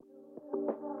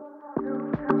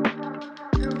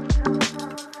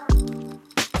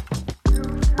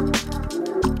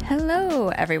Hello,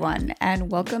 everyone, and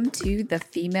welcome to The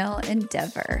Female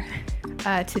Endeavor.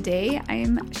 Today,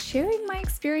 I'm sharing my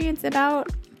experience about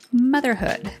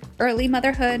motherhood, early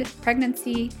motherhood,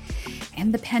 pregnancy,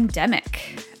 and the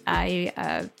pandemic.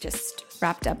 I just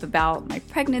wrapped up about my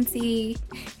pregnancy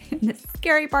and the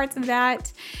scary parts of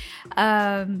that.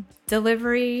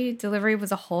 Delivery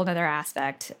was a whole other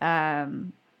aspect.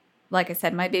 Like I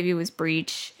said, my baby was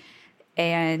breech.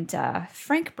 And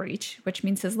Frank Breech, which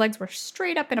means his legs were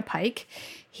straight up in a pike.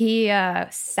 He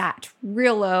sat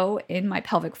real low in my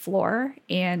pelvic floor,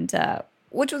 and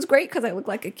which was great because I looked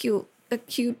like a cute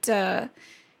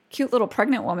little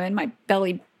pregnant woman. My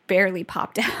belly barely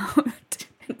popped out.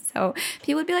 And so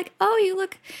people would be like, "Oh, you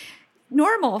look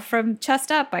normal from chest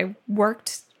up." I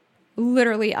worked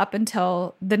literally up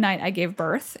until the night I gave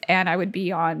birth, and I would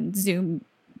be on Zoom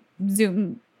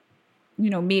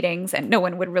meetings, and no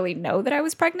one would really know that I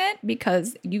was pregnant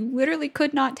because you literally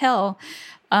could not tell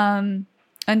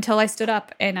until I stood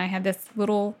up and I had this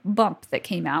little bump that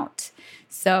came out.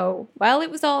 So while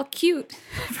it was all cute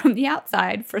from the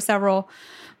outside for several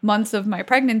months of my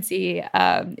pregnancy,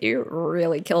 it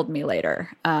really killed me later.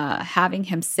 Having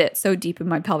him sit so deep in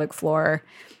my pelvic floor,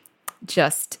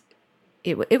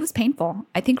 it was painful.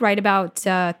 I think right about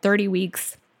 30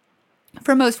 weeks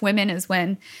for most women is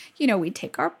when, we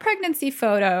take our pregnancy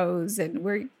photos and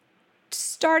we're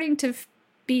starting to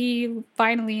be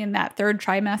finally in that third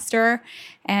trimester.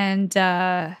 And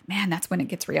man, that's when it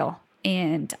gets real.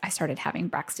 And I started having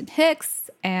Braxton Hicks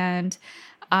and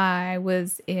I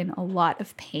was in a lot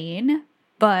of pain,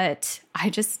 but I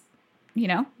just,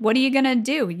 what are you going to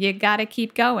do? You got to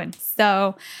keep going.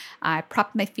 So I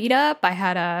propped my feet up. I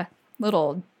had a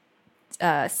little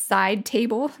side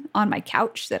table on my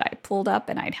couch that I pulled up,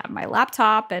 and I'd have my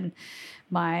laptop and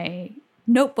my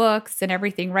notebooks and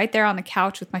everything right there on the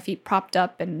couch with my feet propped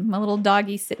up and my little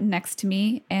doggy sitting next to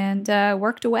me, and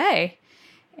worked away.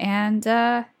 And,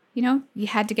 you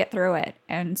had to get through it.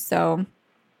 And so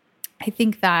I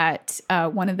think that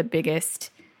one of the biggest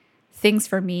things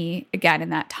for me, again, in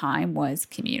that time was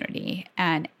community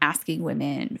and asking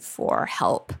women for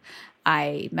help.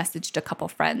 I messaged a couple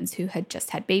friends who had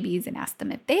just had babies and asked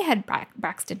them if they had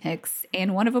Braxton Hicks.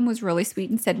 And one of them was really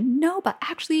sweet and said, "No, but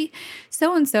actually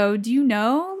so-and-so, do you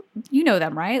know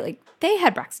them, right? Like they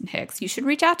had Braxton Hicks. You should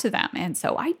reach out to them." And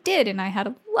so I did. And I had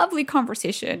a lovely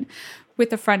conversation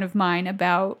with a friend of mine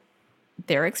about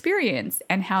their experience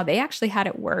and how they actually had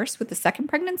it worse with the second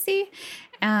pregnancy.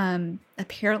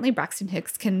 Apparently Braxton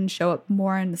Hicks can show up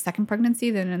more in the second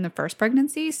pregnancy than in the first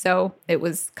pregnancy. So it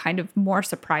was kind of more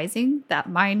surprising that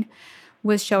mine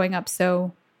was showing up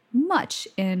so much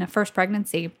in a first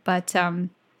pregnancy. But it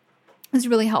was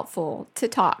really helpful to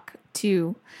talk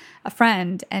to a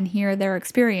friend and hear their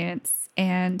experience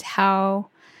and how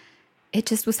it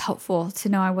just was helpful to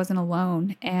know I wasn't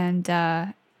alone. And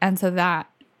so that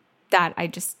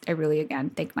I really, again,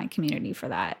 thank my community for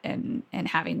that and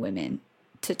having women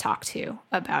to talk to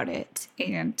about it.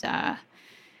 And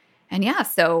yeah,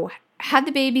 so had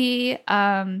the baby,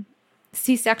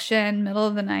 C-section, middle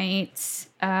of the night.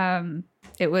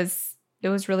 It was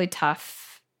really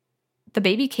tough. The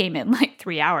baby came in like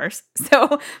 3 hours.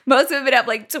 So most of it up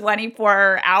like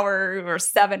 24 hour or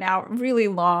 7 hour, really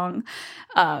long,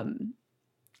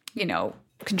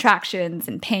 contractions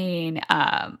and pain.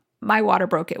 My water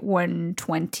broke at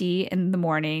 1:20 in the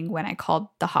morning when I called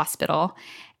the hospital,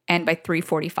 and by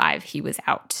 3:45 he was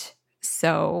out.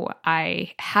 So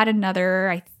I had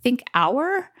another, I think,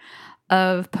 hour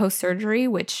of post-surgery,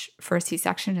 which for a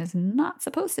C-section is not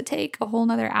supposed to take a whole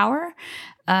nother hour.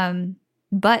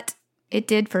 But it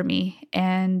did for me.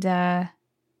 And,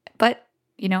 but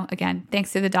again,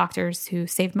 thanks to the doctors who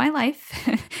saved my life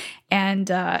and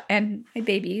my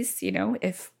babies.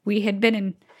 If we had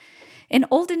been in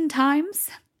olden times,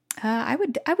 I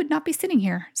would not be sitting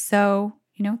here. So,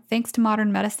 thanks to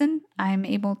modern medicine, I'm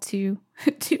able to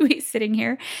be sitting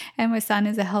here, and my son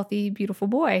is a healthy, beautiful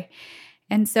boy.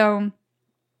 And so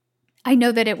I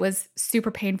know that it was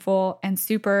super painful and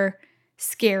super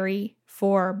scary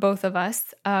for both of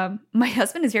us. My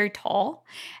husband is very tall,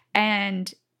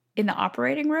 and in the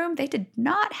operating room, they did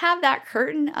not have that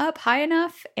curtain up high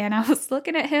enough. And I was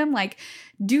looking at him like,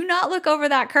 do not look over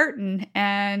that curtain.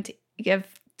 And of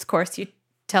course, you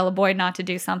tell a boy not to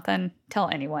do something, tell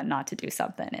anyone not to do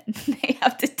something, and they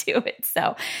have to do it.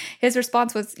 So his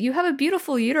response was, "You have a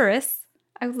beautiful uterus."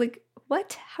 I was like,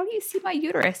 "What? How do you see my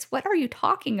uterus? What are you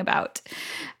talking about?"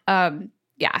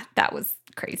 Yeah, that was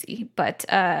crazy. But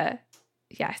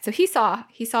yeah, so he saw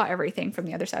everything from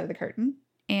the other side of the curtain.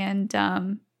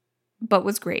 And but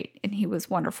was great. And he was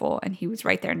wonderful. And he was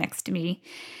right there next to me,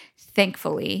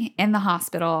 thankfully, in the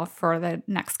hospital for the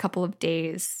next couple of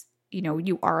days. You know,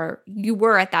 you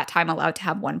were at that time allowed to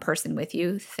have one person with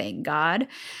you. Thank God.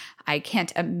 I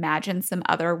can't imagine some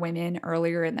other women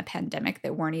earlier in the pandemic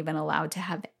that weren't even allowed to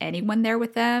have anyone there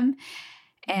with them.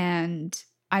 And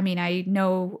I mean, I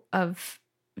know of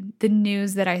the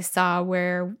news that I saw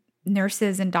where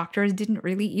nurses and doctors didn't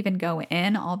really even go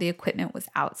in. All the equipment was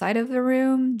outside of the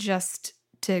room just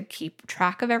to keep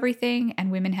track of everything,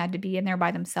 and women had to be in there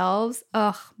by themselves.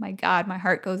 Oh my God, my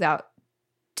heart goes out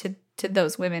to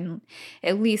those women.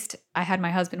 At least I had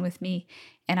my husband with me,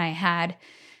 and I had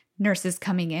nurses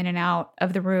coming in and out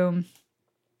of the room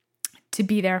to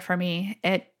be there for me.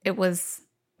 It was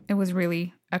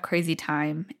really a crazy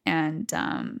time, and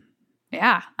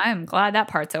yeah, I'm glad that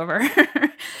part's over.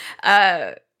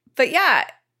 But yeah,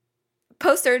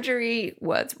 post-surgery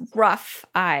was rough.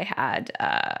 I had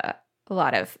a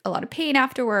lot of pain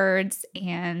afterwards,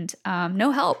 and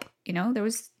no help. You know, there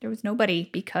was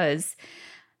nobody because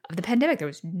of the pandemic. There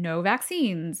was no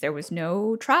vaccines. There was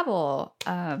no travel.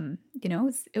 You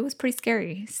know, it was pretty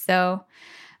scary. So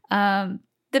the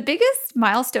biggest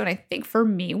milestone, I think, for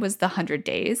me was the 100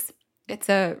 days. It's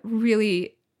a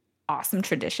really awesome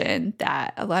tradition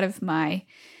that a lot of my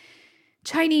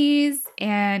Chinese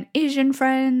and Asian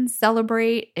friends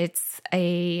celebrate. It's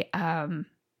a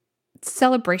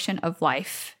celebration of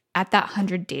life. At that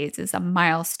 100 days is a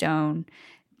milestone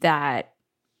that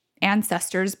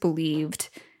ancestors believed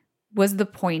was the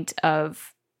point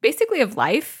of basically of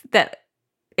life, that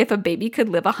if a baby could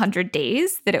live 100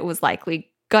 days, that it was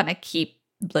likely gonna keep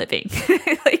living.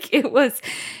 Like, it was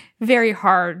very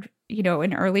hard, you know,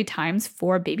 in early times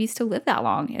for babies to live that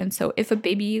long. And so if a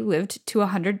baby lived to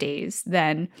 100 days,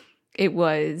 then it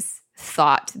was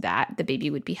thought that the baby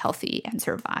would be healthy and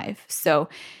survive. So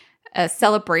a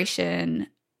celebration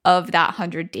of that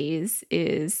 100 days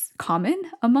is common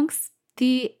amongst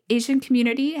the Asian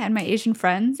community and my Asian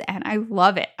friends, and I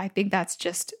love it. I think that's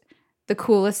just the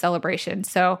coolest celebration.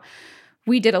 So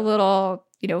we did a little,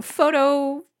 you know,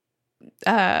 photo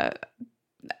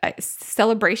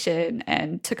celebration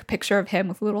and took a picture of him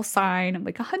with a little sign. I'm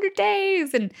like, 100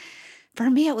 days. And for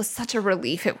me, it was such a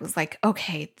relief. It was like,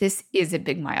 okay, this is a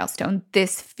big milestone.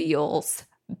 This feels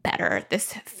better.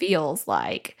 This feels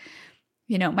like,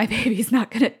 you know, my baby's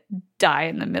not going to die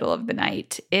in the middle of the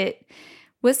night. It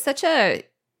was such a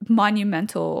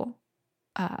monumental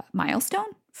milestone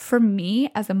for me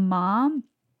as a mom,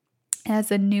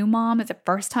 as a new mom, as a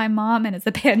first-time mom, and as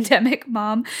a pandemic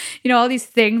mom. You know, all these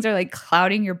things are like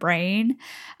clouding your brain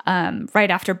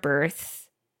right after birth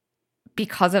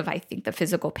because of, I think, the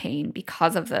physical pain,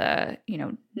 because of the, you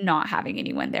know, not having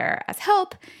anyone there as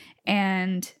help,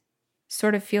 and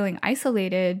sort of feeling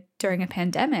isolated during a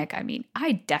pandemic. I mean,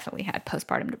 I definitely had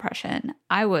postpartum depression.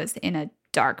 I was in a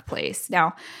dark place.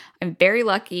 Now, I'm very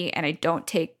lucky, and I don't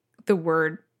take the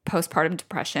word postpartum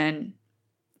depression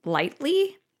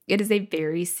lightly. It is a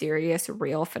very serious,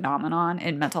 real phenomenon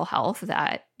in mental health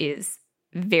that is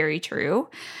very true.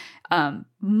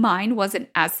 Mine wasn't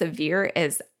as severe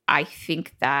as I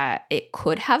think that it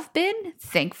could have been.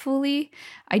 Thankfully,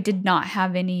 I did not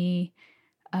have any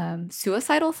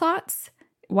suicidal thoughts.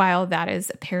 While that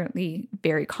is apparently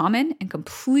very common and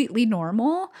completely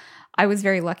normal, I was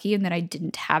very lucky in that I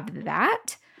didn't have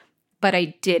that, but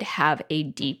I did have a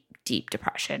deep, deep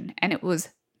depression, and it was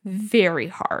very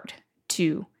hard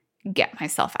to get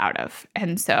myself out of.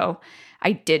 And so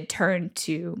I did turn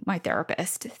to my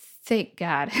therapist. Thank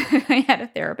God I had a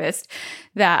therapist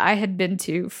that I had been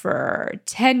to for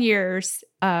 10 years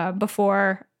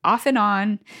before, off and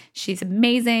on. She's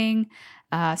amazing.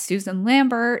 Susan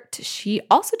Lambert. She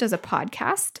also does a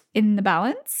podcast, In the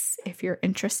Balance. If you're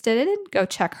interested, go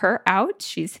check her out.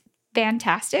 She's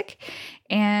fantastic,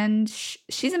 and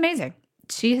she's amazing.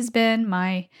 She has been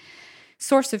my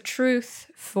source of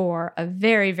truth for a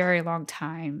very, very long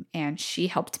time, and she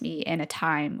helped me in a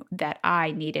time that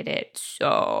I needed it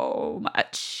so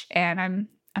much. And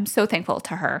I'm so thankful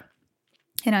to her,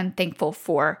 and I'm thankful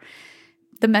for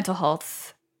the mental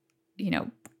health, you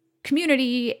know,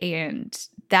 community and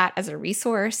that as a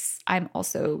resource. I'm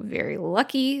also very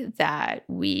lucky that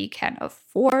we can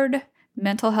afford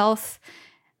mental health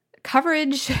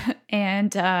coverage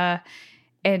and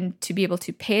to be able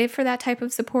to pay for that type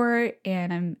of support.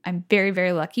 And I'm very,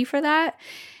 very lucky for that.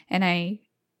 And I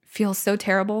feel so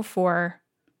terrible for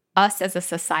us as a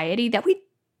society that we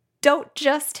don't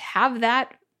just have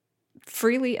that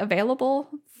freely available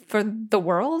for the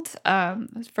world,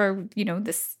 for, you know,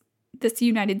 this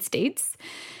United States.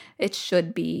 It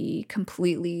should be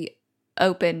completely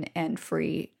open and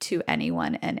free to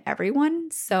anyone and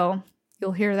everyone. So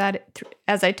you'll hear that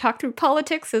as I talk through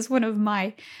politics as one of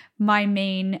my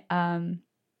main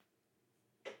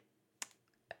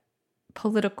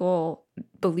political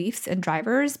beliefs and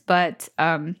drivers. But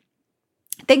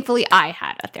thankfully, I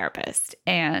had a therapist,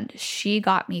 and she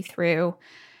got me through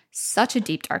such a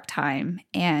deep, dark time.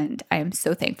 And I am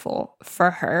so thankful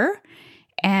for her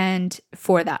and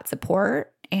for that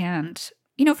support. And,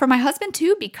 for my husband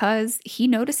too, because he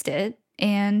noticed it.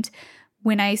 And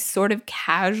when I sort of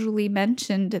casually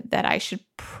mentioned that I should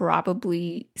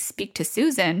probably speak to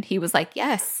Susan, he was like,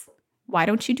 yes, why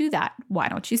don't you do that? Why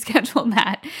don't you schedule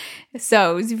that?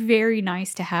 So it was very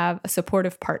nice to have a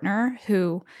supportive partner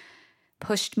who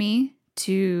pushed me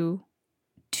to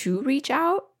reach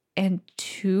out and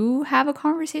to have a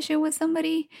conversation with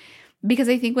somebody, because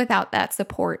I think without that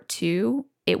support too,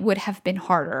 it would have been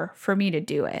harder for me to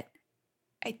do it.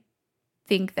 I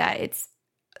think that it's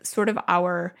sort of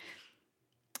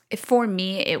for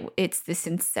me, it's this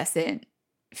incessant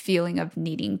feeling of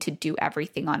needing to do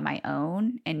everything on my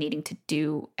own and needing to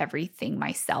do everything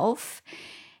myself.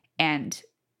 And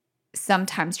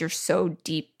sometimes you're so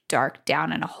deep, dark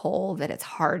down in a hole that it's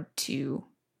hard to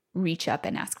reach up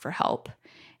and ask for help.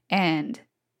 And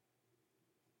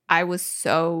I was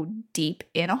so deep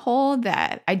in a hole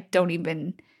that I don't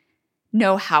even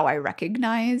know how I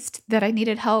recognized that I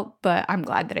needed help, but I'm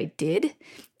glad that I did.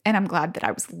 And I'm glad that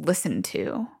I was listened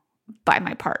to by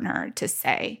my partner to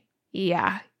say,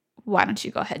 yeah, why don't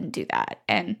you go ahead and do that?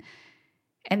 And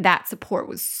that support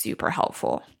was super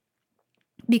helpful,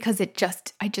 because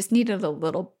I just needed a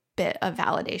little bit of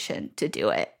validation to do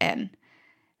it. And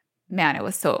man, it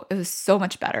was so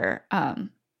much better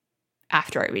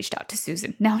after I reached out to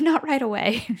Susan. Now, not right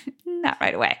away. Not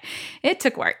right away. It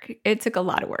took work. It took a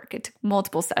lot of work. It took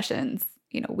multiple sessions,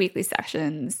 weekly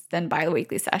sessions, then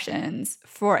bi-weekly sessions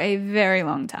for a very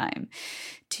long time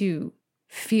to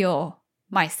feel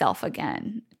myself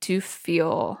again, to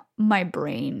feel my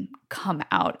brain come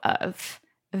out of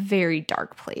a very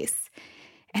dark place.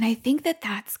 And I think that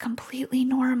that's completely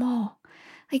normal.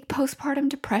 Like, postpartum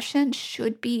depression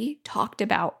should be talked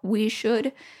about. We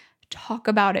should talk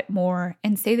about it more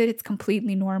and say that it's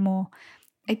completely normal.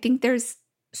 I think there's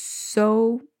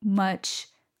so much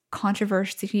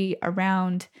controversy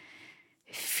around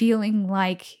feeling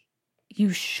like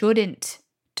you shouldn't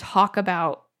talk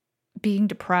about being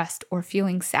depressed or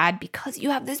feeling sad because you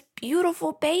have this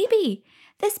beautiful baby,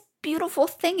 this beautiful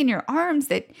thing in your arms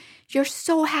that you're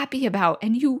so happy about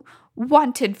and you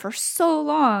wanted for so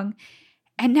long.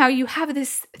 And now you have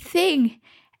this thing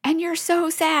and you're so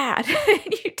sad.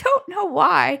 You don't know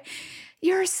why.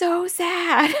 You're so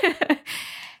sad.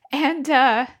 And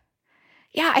yeah,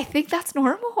 I think that's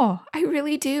normal. I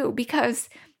really do, because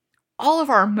all of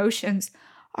our emotions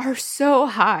are so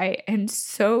high and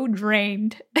so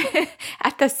drained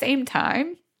at the same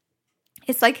time.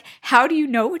 It's like, how do you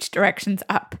know which direction's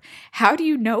up? How do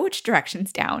you know which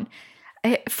direction's down?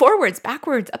 Forwards,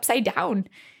 backwards, upside down.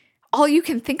 All you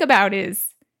can think about is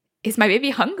my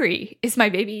baby hungry?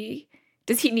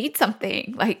 Does he need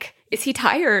something? Like, is he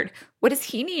tired? What does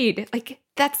he need? Like,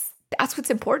 that's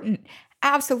what's important.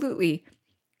 Absolutely.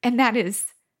 And that is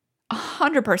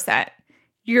 100%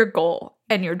 your goal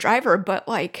and your driver. But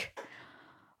like,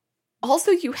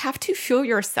 also you have to feel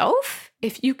yourself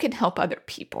if you can help other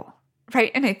people,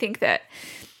 right? And I think that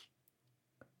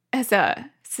as a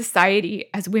society,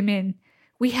 as women,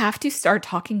 we have to start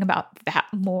talking about that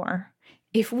more.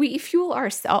 If we fuel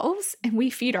ourselves and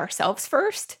we feed ourselves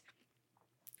first,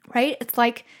 right? It's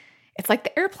like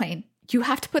the airplane. You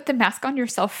have to put the mask on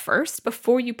yourself first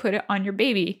before you put it on your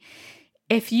baby.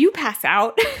 If you pass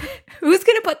out, who's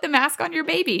going to put the mask on your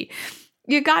baby?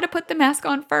 You got to put the mask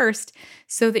on first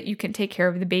so that you can take care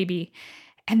of the baby.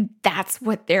 And that's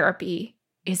what therapy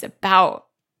is about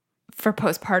for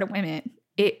postpartum women.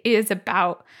 It is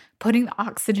about putting the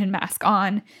oxygen mask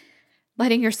on,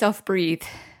 letting yourself breathe,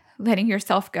 letting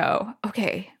yourself go.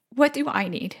 Okay, what do I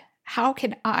need? How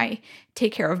can I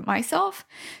take care of myself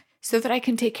so that I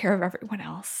can take care of everyone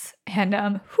else?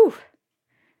 And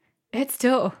it's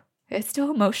still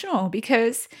emotional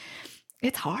because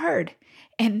it's hard.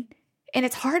 And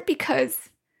it's hard because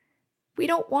we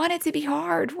don't want it to be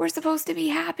hard. We're supposed to be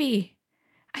happy.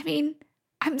 I mean,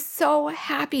 I'm so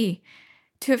happy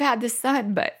to have had this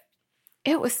son, but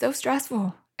it was so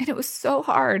stressful and it was so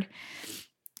hard.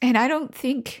 And I don't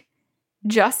think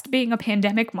just being a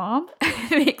pandemic mom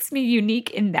makes me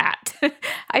unique in that.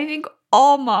 I think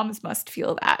all moms must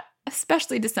feel that,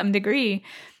 especially to some degree,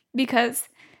 because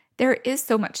there is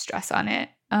so much stress on it.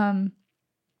 And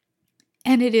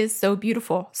it is so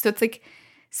beautiful. So it's like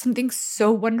something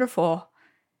so wonderful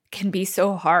can be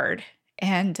so hard.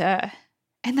 And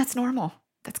that's normal.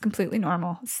 That's completely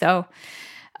normal. So,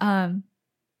 um,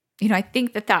 I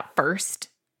think that first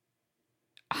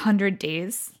 100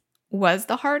 days was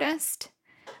the hardest.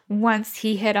 Once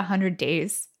he hit 100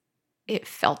 days, it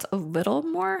felt a little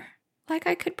more like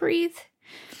I could breathe.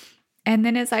 And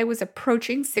then as I was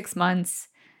approaching 6 months,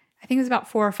 I think it was about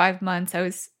 4 or 5 months, I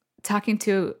was talking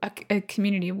to a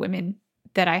community of women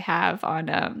that I have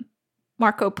on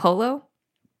Marco Polo.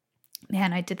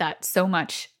 Man, I did that so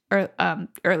much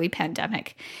early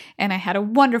pandemic. And I had a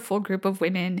wonderful group of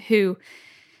women who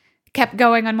kept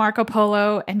going on Marco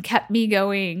Polo and kept me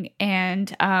going.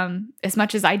 And as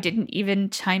much as I didn't even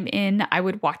chime in, I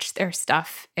would watch their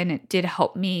stuff, and it did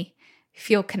help me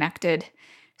feel connected.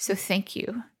 So thank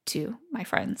you to my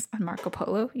friends on Marco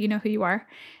Polo. You know who you are.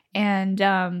 And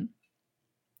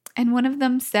one of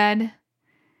them said,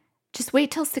 just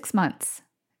wait till 6 months.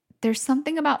 There's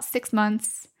something about 6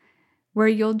 months where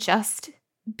you'll just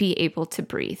be able to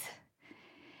breathe.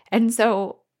 And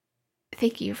so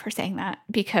thank you for saying that,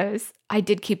 because I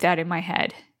did keep that in my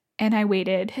head, and I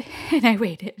waited and I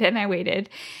waited and I waited.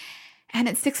 And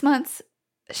at 6 months,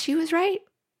 she was right.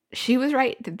 She was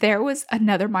right. There was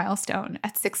another milestone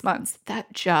at 6 months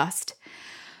that just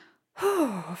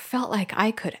felt like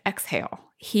I could exhale.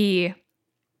 He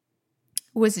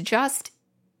was just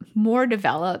more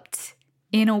developed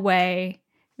in a way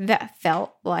that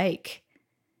felt like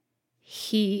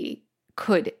he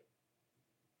could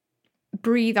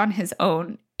breathe on his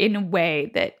own in a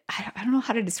way that I don't know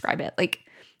how to describe it. Like,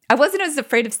 I wasn't as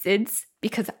afraid of SIDS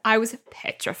because I was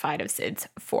petrified of SIDS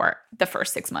for the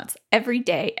first 6 months. Every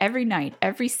day, every night,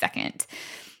 every second.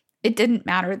 It didn't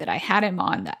matter that I had him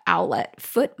on the Owlet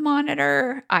foot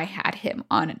monitor. I had him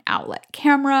on an Owlet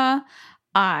camera.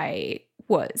 I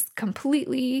was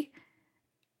completely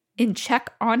in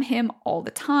check on him all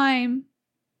the time.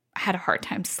 I had a hard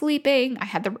time sleeping. I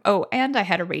had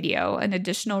a radio, an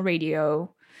additional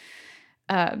radio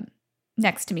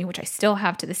next to me, which I still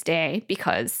have to this day,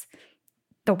 because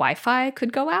the Wi-Fi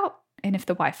could go out. And if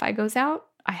the Wi-Fi goes out,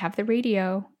 I have the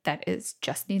radio that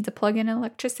just needs a plug-in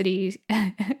electricity.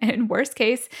 And worst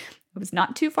case, it was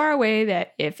not too far away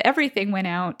that if everything went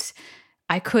out,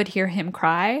 I could hear him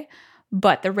cry.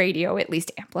 But the radio at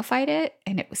least amplified it,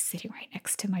 and it was sitting right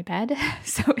next to my bed.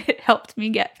 So it helped me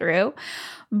get through.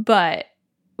 But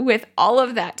with all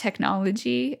of that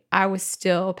technology, I was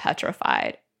still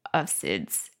petrified of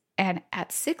SIDS. And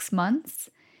at 6 months,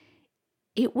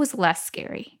 it was less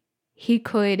scary. He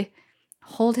could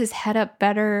hold his head up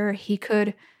better. He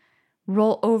could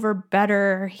roll over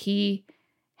better. He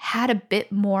had a bit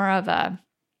more of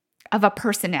a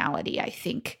personality, I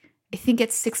think. I think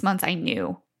at 6 months I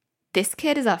knew this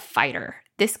kid is a fighter.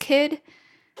 This kid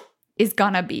is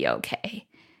gonna be okay.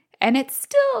 And it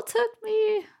still took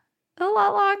me a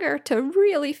lot longer to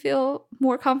really feel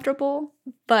more comfortable.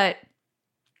 But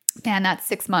man, that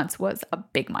 6 months was a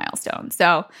big milestone.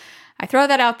 So I throw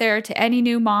that out there to any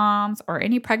new moms or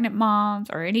any pregnant moms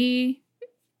or any,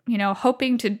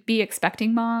 hoping to be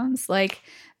expecting moms. Like,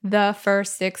 the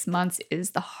first 6 months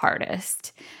is the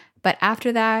hardest. But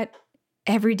after that,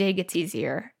 every day gets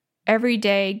easier. Every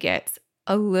day gets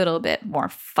a little bit more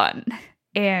fun.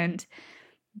 And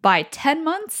by 10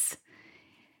 months,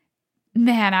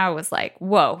 man, I was like,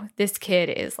 whoa, this kid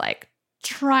is like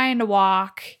trying to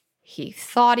walk. He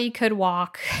thought he could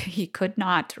walk. He could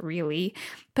not really,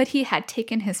 but he had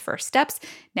taken his first steps.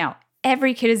 Now,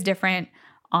 every kid is different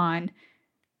on,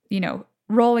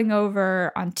 rolling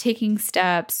over, on taking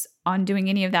steps, on doing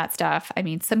any of that stuff. I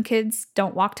mean, some kids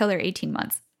don't walk till they're 18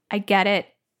 months. I get it.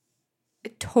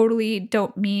 I totally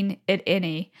don't mean it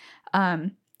any.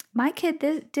 My kid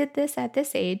did this at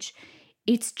this age.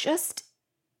 It's just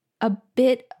a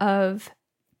bit of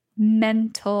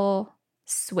mental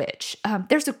switch.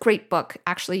 There's a great book,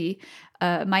 actually.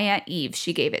 My Aunt Eve,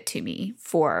 she gave it to me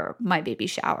for my baby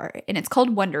shower, and it's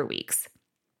called Wonder Weeks.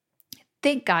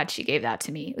 Thank God she gave that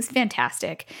to me. It was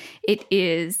fantastic. It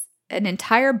is an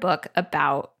entire book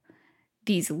about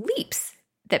these leaps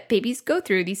that babies go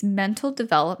through, these mental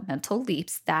developmental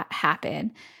leaps that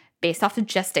happen based off of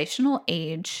gestational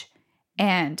age.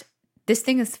 And this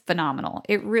thing is phenomenal.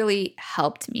 It really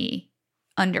helped me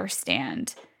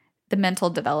understand the mental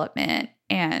development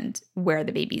and where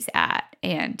the baby's at.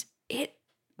 And it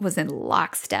was in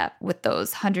lockstep with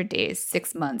those 100 days,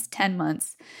 6 months, 10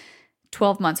 months,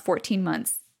 12 months, 14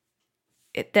 months.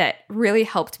 That really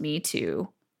helped me to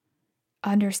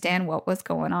understand what was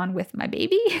going on with my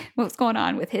baby, what was going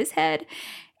on with his head.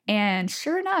 And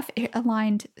sure enough, it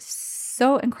aligned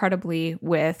so incredibly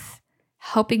with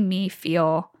helping me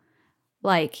feel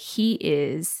like he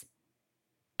is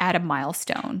at a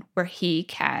milestone where he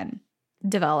can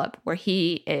develop, where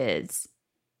he is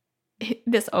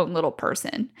this own little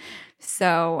person.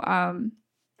 So,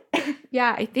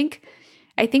 yeah, I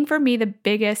think for me, the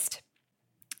biggest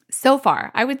so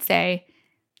far, I would say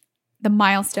the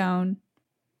milestone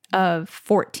of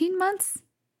 14 months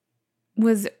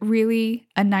was really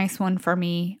a nice one for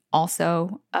me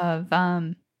also, of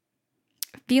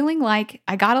feeling like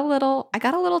I got a little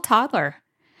toddler.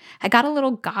 I got a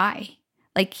little guy.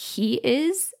 Like, he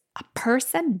is a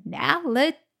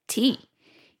personality.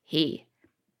 He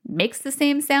makes the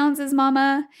same sounds as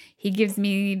mama. He gives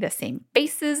me the same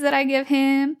faces that I give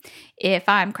him. If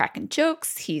I'm cracking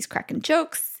jokes, he's cracking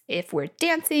jokes. If we're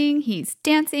dancing, he's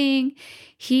dancing.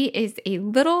 He is a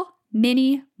little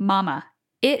mini mama.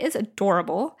 It is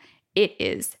adorable. It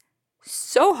is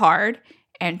so hard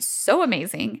and so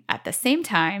amazing at the same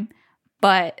time.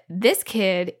 But this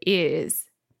kid is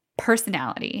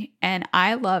personality, and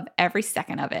I love every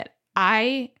second of it.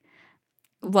 I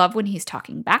love when he's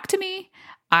talking back to me.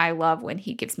 I love when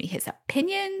he gives me his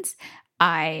opinions.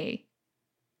 I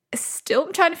still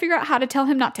am trying to figure out how to tell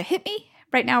him not to hit me.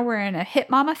 Right now we're in a hit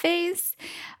mama phase.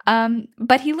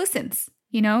 But he listens.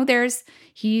 You know,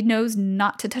 he knows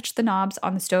not to touch the knobs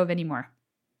on the stove anymore.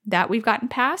 That we've gotten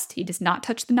past. He does not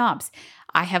touch the knobs.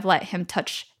 I have let him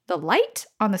touch the light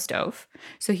on the stove.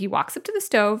 So he walks up to the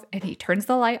stove and he turns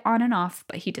the light on and off,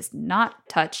 but he does not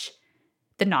touch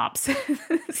the knobs.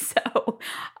 So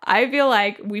I feel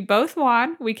like we both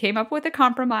won. We came up with a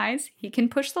compromise. He can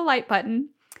push the light button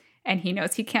and he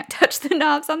knows he can't touch the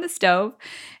knobs on the stove,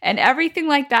 and everything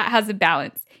like that has a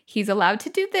balance. He's allowed to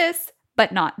do this,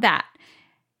 but not that.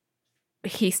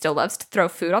 He still loves to throw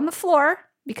food on the floor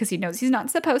because he knows he's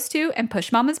not supposed to, and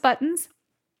push mama's buttons.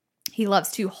 He loves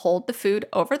to hold the food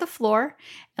over the floor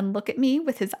and look at me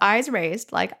with his eyes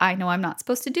raised like, I know I'm not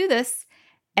supposed to do this.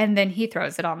 And then he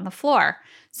throws it on the floor.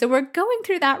 So we're going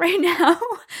through that right now.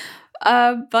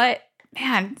 But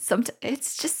man,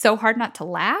 it's just so hard not to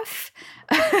laugh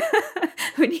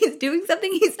when he's doing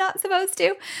something he's not supposed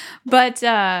to. But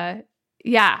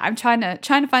yeah, I'm trying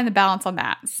to find the balance on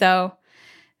that. So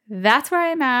that's where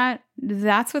I'm at.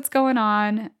 That's what's going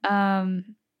on.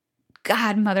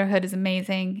 God, motherhood is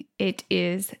amazing. It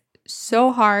is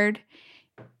so hard.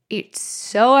 It's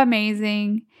so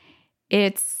amazing.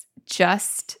 It's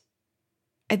just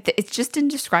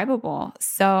indescribable.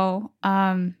 So,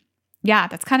 yeah,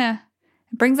 that's kind of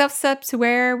brings us up to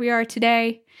where we are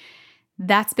today.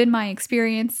 That's been my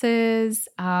experiences.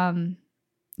 You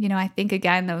know, I think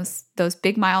again, those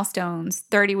big milestones,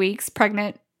 30 weeks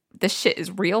pregnant, this shit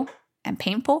is real and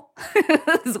painful.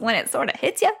 This is when it sort of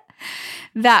hits you.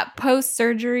 That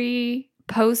post-surgery,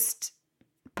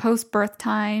 post-birth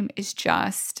time is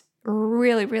just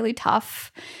really, really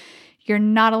tough. You're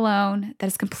not alone. That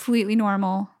is completely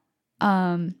normal.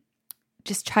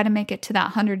 Just try to make it to that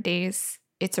 100 days.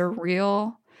 It's a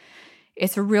real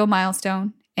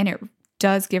milestone, and it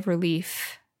does give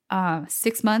relief.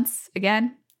 6 months,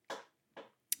 again,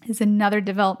 is another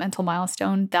developmental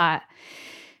milestone that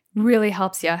really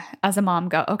helps you as a mom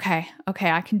go, okay,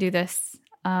 I can do this.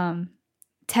 10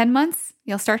 months,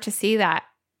 you'll start to see that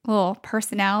little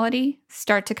personality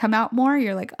start to come out more.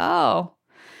 You're like, oh,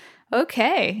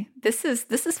 okay, this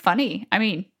is funny. I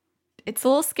mean, it's a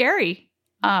little scary,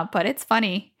 but it's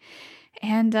funny.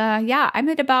 And yeah,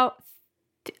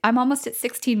 I'm almost at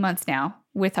 16 months now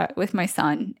with my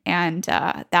son, and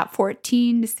that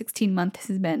 14 to 16 months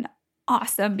has been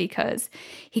awesome because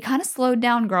he kind of slowed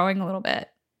down growing a little bit.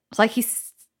 It's like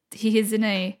he is in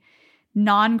a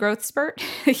non-growth spurt.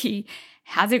 He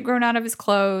hasn't grown out of his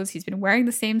clothes. He's been wearing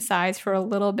the same size for a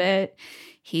little bit.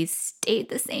 He's stayed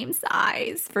the same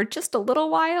size for just a little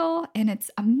while, and it's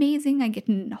amazing. I get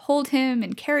to hold him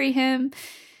and carry him,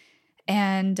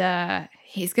 and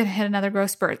he's going to hit another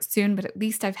growth spurt soon, but at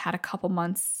least I've had a couple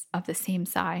months of the same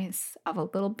size of a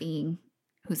little being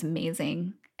who's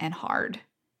amazing and hard,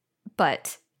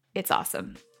 but it's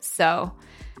awesome. So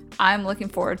I'm looking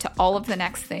forward to all of the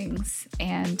next things,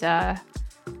 and I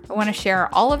want to share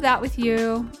all of that with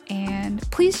you, and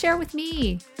please share with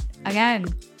me. Again,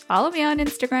 follow me on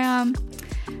Instagram,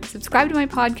 subscribe to my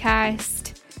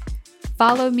podcast,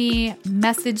 follow me,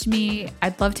 message me.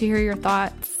 I'd love to hear your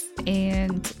thoughts,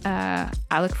 and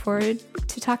I look forward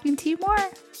to talking to you more.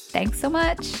 Thanks so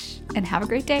much, and have a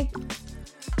great day.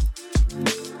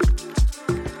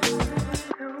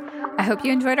 I hope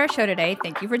you enjoyed our show today.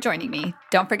 Thank you for joining me.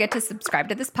 Don't forget to subscribe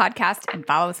to this podcast and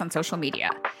follow us on social media.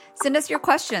 Send us your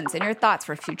questions and your thoughts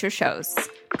for future shows.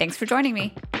 Thanks for joining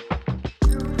me.